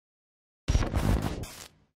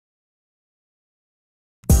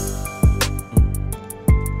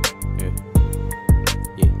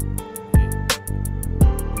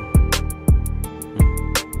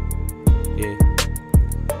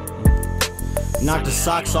Knock the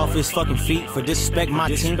socks off his fucking feet for disrespect my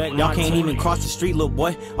team. Y'all can't even cross the street, little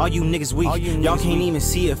boy. All you niggas weak. Y'all can't even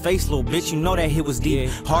see a face, little bitch. You know that hit was deep.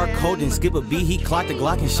 Hard code and skip a beat. He clocked the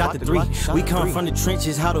Glock and shot the 3. We come from the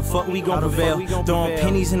trenches. How the fuck we gon' prevail? Throwing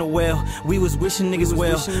pennies in the well. We was wishing niggas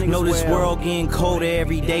well. Know this world getting colder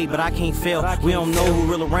every day, but I can't fail. We don't know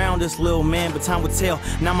who real around us, little man, but time will tell.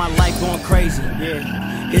 Now my life going crazy.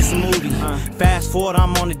 It's a movie. Fast forward,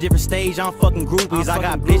 I'm on a different stage. I'm fucking groupies. I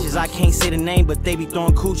got bitches, I can't say the name, but they be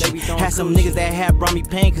throwing coochie. Had some niggas that had brought me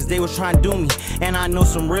pain cause they was trying to do me. And I know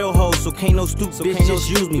some real hoes, so can't no stupid bitch just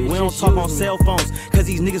use me. We don't talk on cell phones cause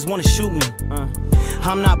these niggas wanna shoot me.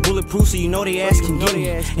 I'm not bulletproof, so you know they ass can get me.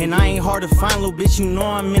 And I ain't hard to find, little bitch, you know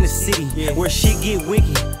I'm in the city where shit get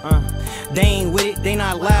wicked. They ain't with it, they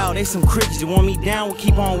not loud, they some crickets. You want me down, we'll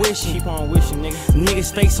keep on wishing.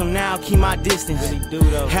 Niggas fake, so now keep my distance.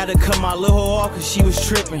 Had to cut my little hoe off cause she was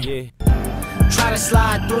tripping. Try to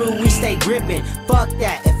slide through, we stay gripping. Fuck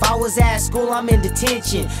that, if I was at school, I'm in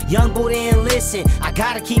detention. Young Buddha and listen, I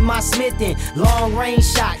gotta keep my smithing. Long range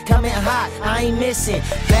shot, coming hot, I ain't missing.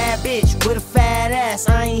 Bad bitch with a fat ass,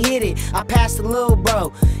 I ain't hit it. I passed the little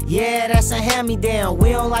bro, yeah, that's a hand-me-down.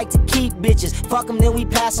 We don't like to keep bitches, fuck them, then we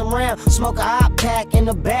pass them round. Smoke a hot pack in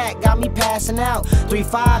the back, got me passing out.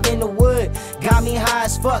 3-5 in the wood, got me high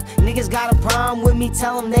as fuck. Niggas got a problem with me,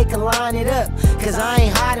 tell them they can line it up. Cause I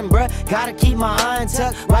ain't hiding, bruh, gotta keep my iron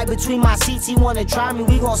tucked right between my seats. He wanna try me,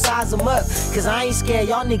 we gon' size him up. Cause I ain't scared,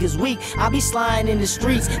 y'all niggas weak. I be sliding in the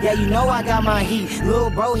streets, yeah, you know I got my heat.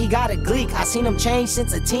 Lil' bro, he got a gleek. I seen him change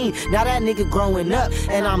since a teen. Now that nigga growing up,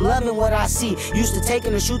 and I'm loving what I see. Used to take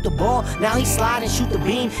him to shoot the ball, now he slide and shoot the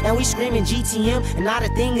beam. And we screaming GTM, and not a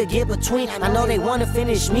thing to get between. I know they wanna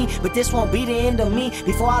finish me, but this won't be the end of me.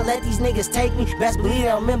 Before I let these niggas take me, best believe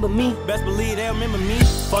they'll remember me.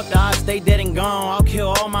 Fuck the odds, stay dead and gone. I'll kill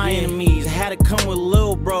all my enemies. I had to come with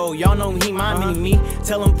lil' bro, y'all know he my mini-me.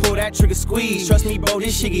 Tell him pull that trigger, squeeze. Trust me bro,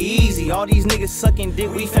 this shit get easy. All these niggas sucking dick,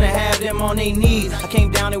 we finna have them on their knees. I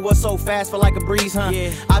came down, it was so fast, felt like a breeze, huh?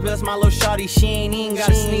 I bless my little shawty, she ain't even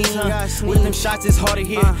gotta sneeze, huh? With them shots, it's hard to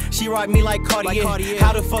hear. She rock me like Cartier.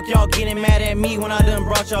 How the fuck y'all getting mad at me when I done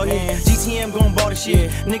brought y'all here? GTM gon' ball the shit,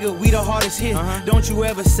 nigga, we the hardest hit. Don't you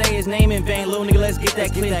ever say his name in vain, little nigga, let's get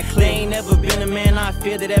that clear. They ain't never been a man I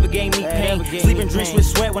fear that ever gave me pain. Sleeping drenched with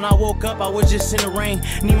sweat, when I woke up, I was just in the rain.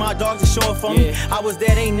 Need my dog to show up for me. I was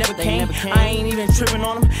there, they never came. I ain't even tripping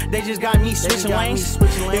on them, they just got me switching lanes.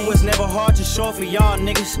 It was never hard to show up for y'all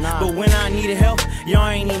niggas, but when I needed help, y'all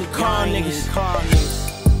ain't even call niggas.